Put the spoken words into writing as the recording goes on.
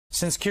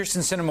Since Kyrsten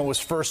Sinema was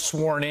first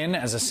sworn in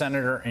as a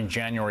senator in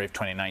January of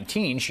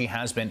 2019, she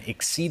has been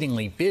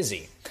exceedingly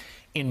busy.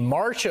 In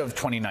March of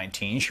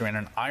 2019, she ran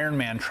an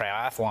Ironman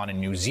triathlon in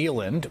New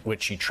Zealand,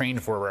 which she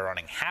trained for by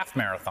running half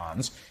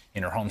marathons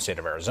in her home state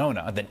of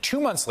Arizona. Then 2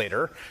 months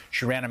later,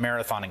 she ran a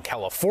marathon in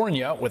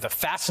California with a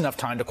fast enough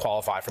time to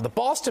qualify for the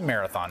Boston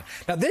Marathon.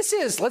 Now, this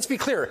is, let's be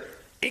clear,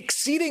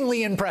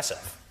 exceedingly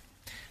impressive.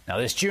 Now,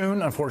 this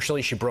June,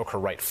 unfortunately, she broke her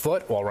right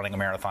foot while running a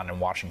marathon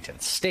in Washington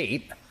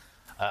State.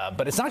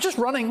 But it's not just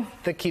running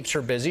that keeps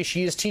her busy.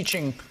 She is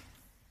teaching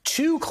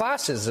 2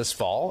 classes this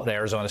fall at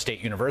Arizona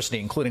State University,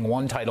 including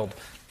one titled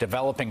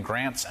Developing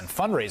Grants and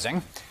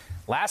Fundraising.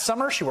 Last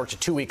summer, she worked a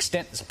 2-week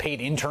stint as a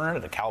paid intern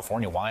at a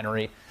California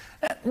winery.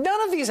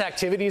 None of these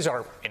activities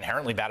are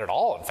inherently bad at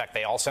all. In fact,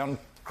 they all sound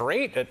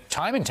great,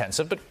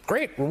 time-intensive, but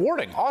great,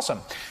 rewarding,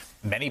 awesome.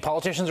 Many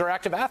politicians are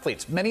active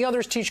athletes. Many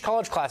others teach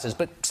college classes.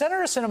 But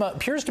Senator Sinema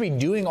appears to be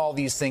doing all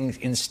these things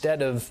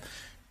instead of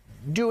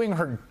doing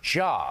her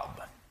job.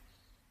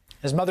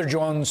 As Mother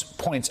Jones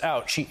points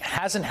out, she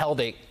hasn't held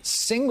a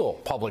single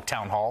public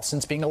town hall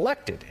since being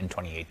elected in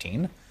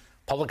 2018.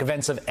 Public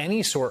events of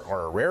any sort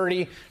are a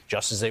rarity,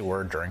 just as they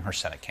were during her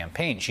Senate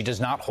campaign. She does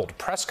not hold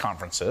press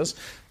conferences.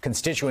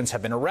 Constituents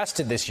have been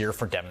arrested this year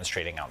for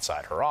demonstrating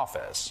outside her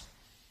office.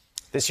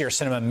 This year,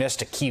 Sinema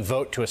missed a key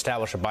vote to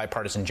establish a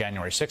bipartisan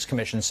January 6th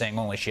commission, saying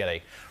only she had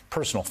a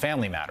personal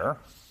family matter.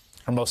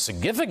 Her most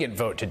significant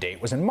vote to date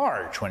was in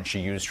March, when she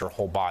used her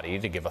whole body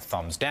to give a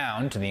thumbs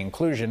down to the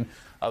inclusion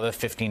of a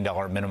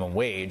 $15 minimum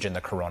wage in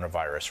the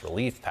coronavirus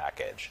relief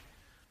package.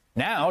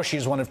 Now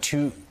she's one of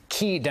 2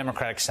 key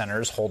Democratic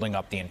senators holding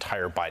up the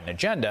entire Biden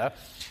agenda.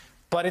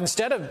 But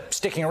instead of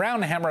sticking around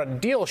to hammer out a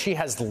deal, she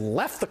has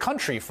left the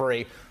country for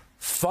a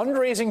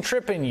fundraising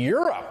trip in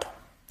Europe.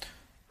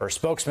 Her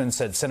spokesman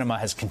said Sinema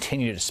has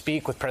continued to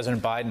speak with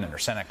President Biden and her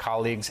Senate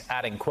colleagues,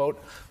 adding,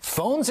 quote,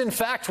 "Phones, in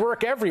fact,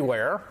 work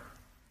everywhere."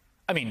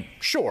 I mean,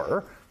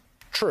 sure,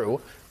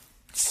 true.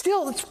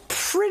 Still, it's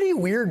pretty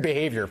weird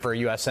behavior for a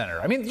U.S. senator.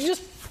 I mean,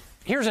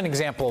 here's an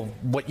example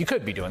of what you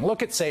could be doing.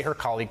 Look at, say, her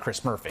colleague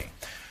Chris Murphy.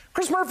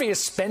 Chris Murphy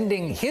is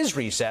spending his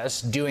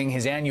recess doing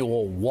his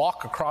annual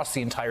walk across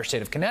the entire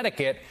state of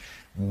Connecticut,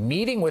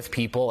 meeting with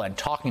people and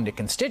talking to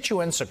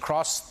constituents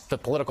across the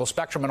political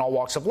spectrum in all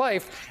walks of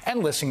life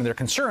and listening to their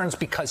concerns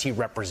because he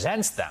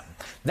represents them.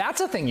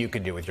 That's a thing you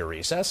could do with your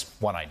recess.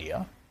 One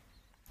idea.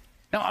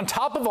 Now, on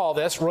top of all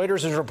this,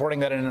 Reuters is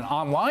reporting that in an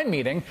online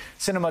meeting,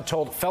 Sinema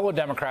told fellow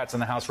Democrats in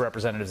the House of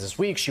Representatives this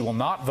week she will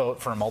not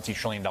vote for a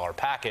multi-trillion-dollar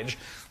package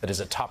that is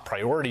a top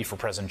priority for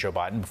President Joe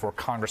Biden before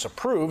Congress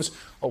approves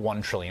a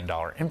 $1 trillion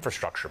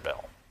infrastructure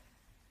bill.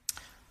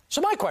 So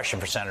my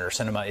question for Senator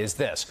Sinema is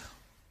this.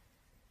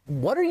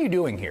 What are you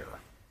doing here?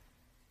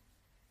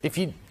 If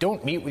you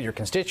don't meet with your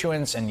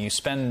constituents and you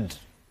spend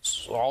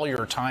all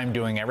your time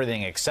doing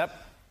everything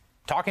except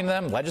talking to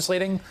them,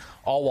 legislating,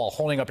 all while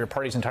holding up your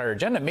party's entire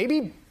agenda,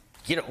 maybe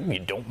you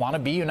don't want to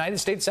be United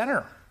States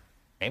Senator.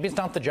 Maybe it's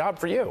not the job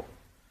for you.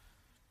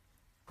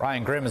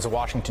 Ryan Grimm is a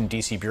Washington,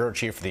 D.C. bureau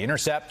chief for The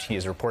Intercept. He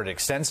has reported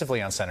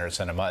extensively on Senator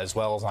Sinema, as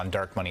well as on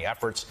dark money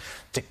efforts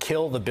to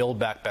kill the Build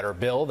Back Better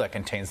bill that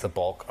contains the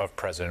bulk of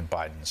President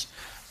Biden's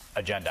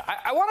agenda.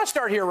 I want to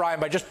start here, Ryan,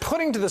 by just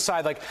putting to the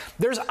side,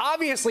 there's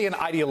obviously an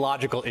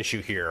ideological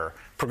issue here.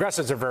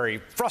 Progressives are very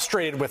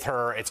frustrated with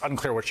her. It's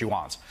unclear what she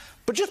wants.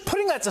 But just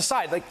putting that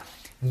aside,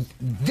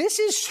 this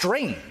is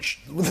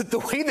strange. The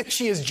way that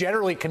she is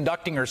generally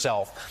conducting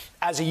herself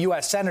as a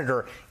U.S.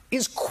 senator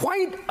is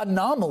quite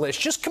anomalous,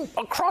 just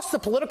across the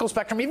political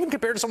spectrum, even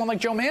compared to someone like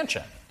Joe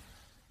Manchin.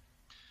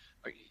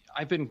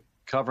 I've been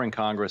covering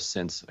Congress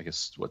since,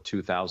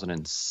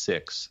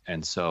 2006.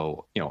 And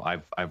so,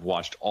 I've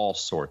watched all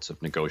sorts of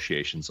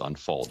negotiations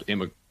unfold,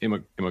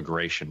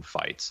 immigration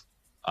fights,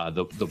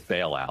 the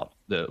bailout,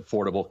 the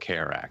Affordable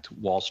Care Act,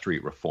 Wall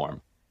Street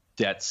reform,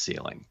 debt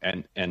ceiling,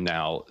 and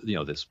now,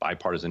 this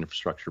bipartisan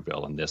infrastructure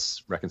bill and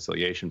this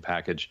reconciliation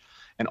package,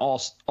 and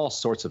all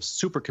sorts of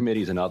super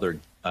committees and other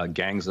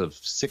gangs of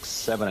 6,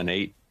 7, and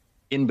 8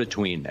 in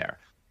between there.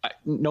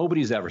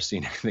 Nobody's ever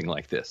seen anything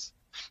like this.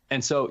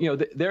 And so,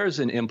 there's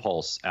an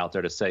impulse out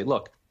there to say,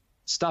 look,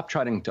 stop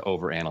trying to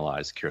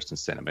overanalyze Kyrsten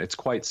Sinema. It's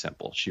quite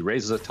simple. She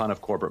raises a ton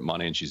of corporate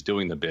money and she's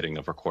doing the bidding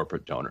of her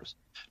corporate donors.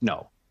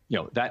 No,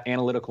 that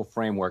analytical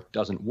framework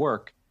doesn't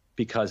work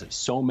because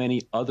so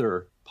many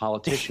other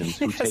politicians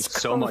who take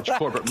so much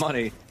corporate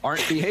money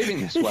aren't behaving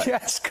this way.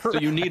 Yes, correct. So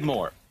you need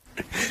more.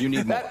 You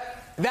need more.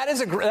 That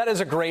is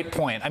a great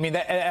point. I mean,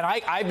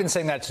 I've been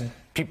saying that to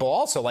people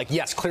also.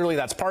 Yes, clearly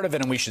that's part of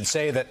it, and we should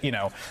say that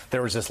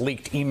there was this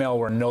leaked email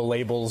where No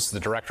Labels, the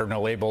director of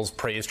No Labels,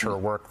 praised her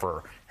work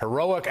for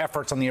heroic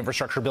efforts on the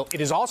infrastructure bill. It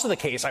is also the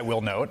case, I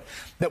will note,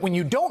 that when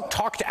you don't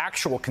talk to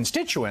actual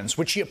constituents,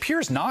 which she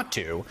appears not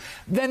to,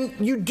 then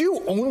you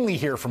do only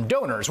hear from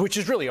donors, which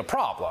is really a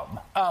problem.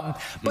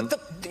 But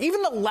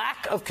even the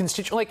lack of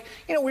constituents,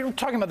 we were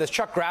talking about this.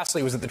 Chuck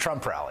Grassley was at the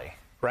Trump rally,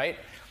 right?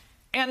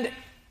 And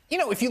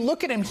if you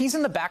look at him, he's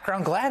in the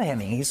background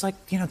glad-handing. He's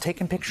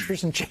taking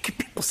pictures and shaking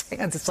people's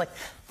hands. It's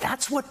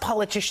that's what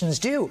politicians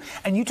do.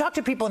 And you talk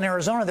to people in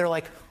Arizona, they're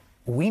like,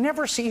 we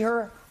never see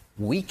her.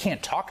 We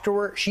can't talk to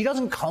her. She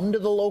doesn't come to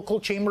the local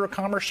Chamber of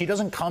Commerce. She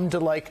doesn't come to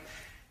like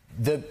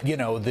the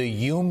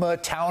Yuma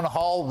town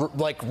hall,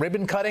 like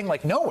ribbon cutting,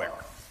 like nowhere.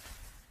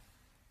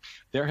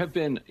 There have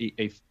been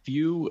a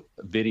few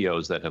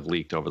videos that have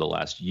leaked over the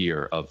last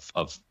year of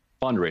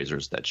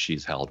fundraisers that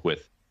she's held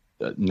with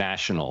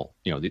national,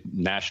 the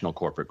national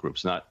corporate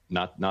groups,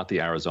 not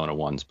the Arizona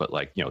ones, but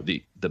like,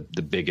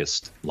 the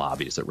biggest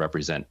lobbies that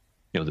represent,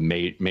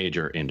 the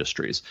major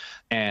industries.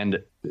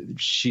 And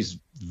she's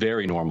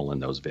very normal in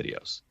those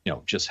videos,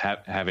 just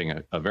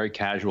having a very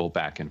casual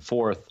back and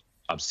forth,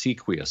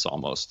 obsequious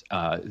almost,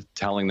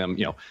 telling them,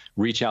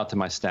 reach out to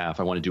my staff.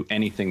 I want to do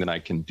anything that I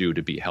can do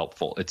to be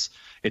helpful.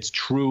 It's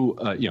true,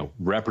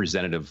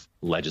 representative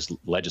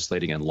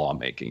legislating and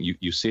lawmaking.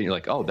 You see, you're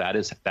like, oh, that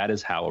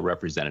is how a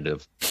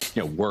representative,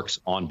 works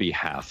on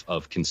behalf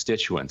of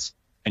constituents.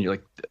 And you're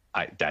like,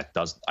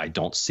 I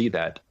don't see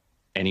that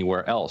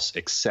anywhere else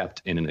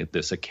except in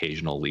this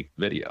occasional leaked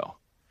video.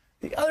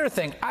 The other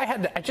thing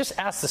I just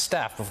asked the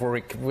staff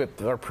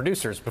with our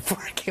producers before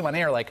I came on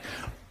air, like,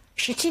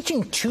 she's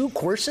teaching 2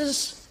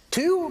 courses?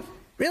 2?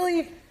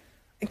 Really?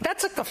 Like,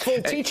 that's like a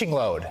full teaching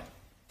load.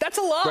 That's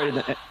a lot.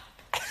 Right,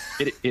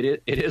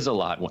 it is a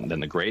lot when then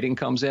the grading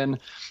comes in,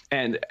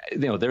 and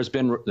there's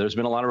been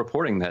a lot of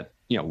reporting that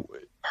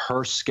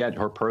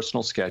her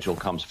personal schedule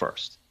comes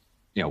first.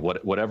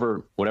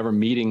 Whatever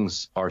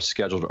meetings are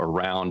scheduled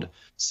around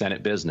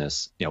Senate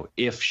business,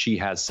 if she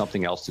has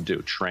something else to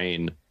do,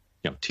 train,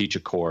 teach a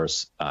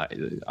course, I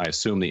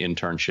assume the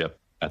internship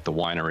at the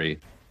winery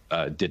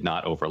did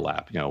not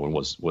overlap, and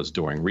was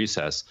during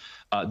recess,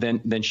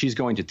 then she's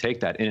going to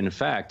take that. And in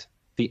fact,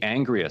 the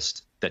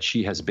angriest that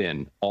she has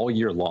been all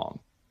year long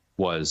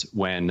was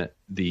when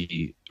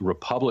the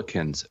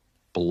Republicans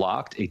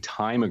blocked a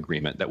time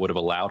agreement that would have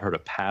allowed her to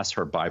pass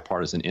her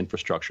bipartisan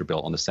infrastructure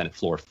bill on the Senate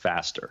floor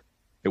faster.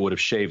 It would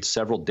have shaved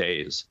several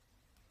days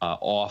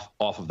off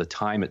of the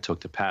time it took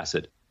to pass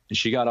it. And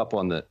she got up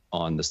on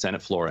the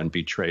Senate floor and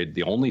betrayed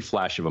the only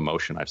flash of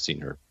emotion I've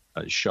seen her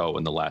show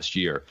in the last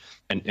year,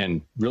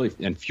 and really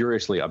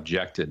furiously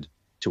objected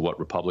to what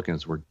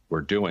Republicans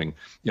were doing.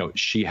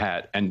 She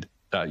had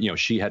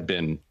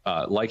been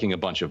liking a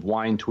bunch of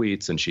wine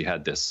tweets, and she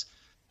had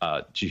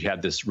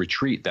this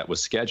retreat that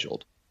was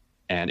scheduled,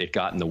 and it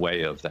got in the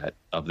way of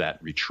that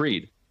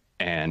retreat,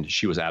 and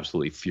she was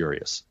absolutely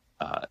furious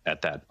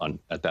at that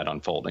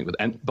unfolding.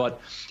 But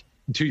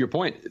to your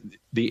point,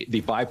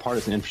 the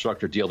bipartisan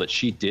infrastructure deal that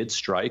she did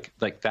strike,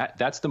 like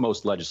that's the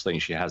most legislating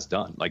she has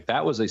done. Like,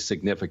 that was a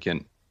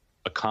significant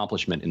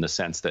accomplishment in the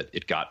sense that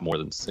it got more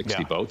than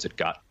 60 votes. It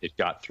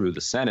got through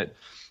the Senate,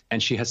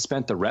 and she has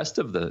spent the rest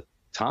of the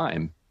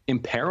time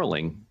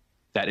imperiling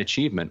that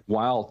achievement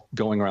while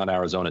going around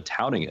Arizona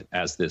touting it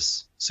as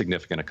this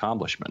significant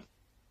accomplishment.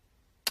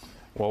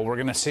 Well, we're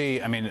going to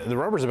see. I mean, the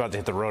rubber's about to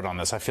hit the road on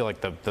this. I feel like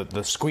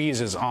the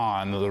squeeze is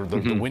on.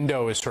 The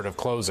window is sort of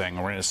closing.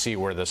 We're going to see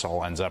where this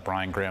all ends up.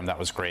 Ryan Graham, that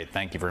was great.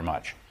 Thank you very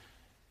much.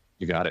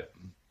 You got it.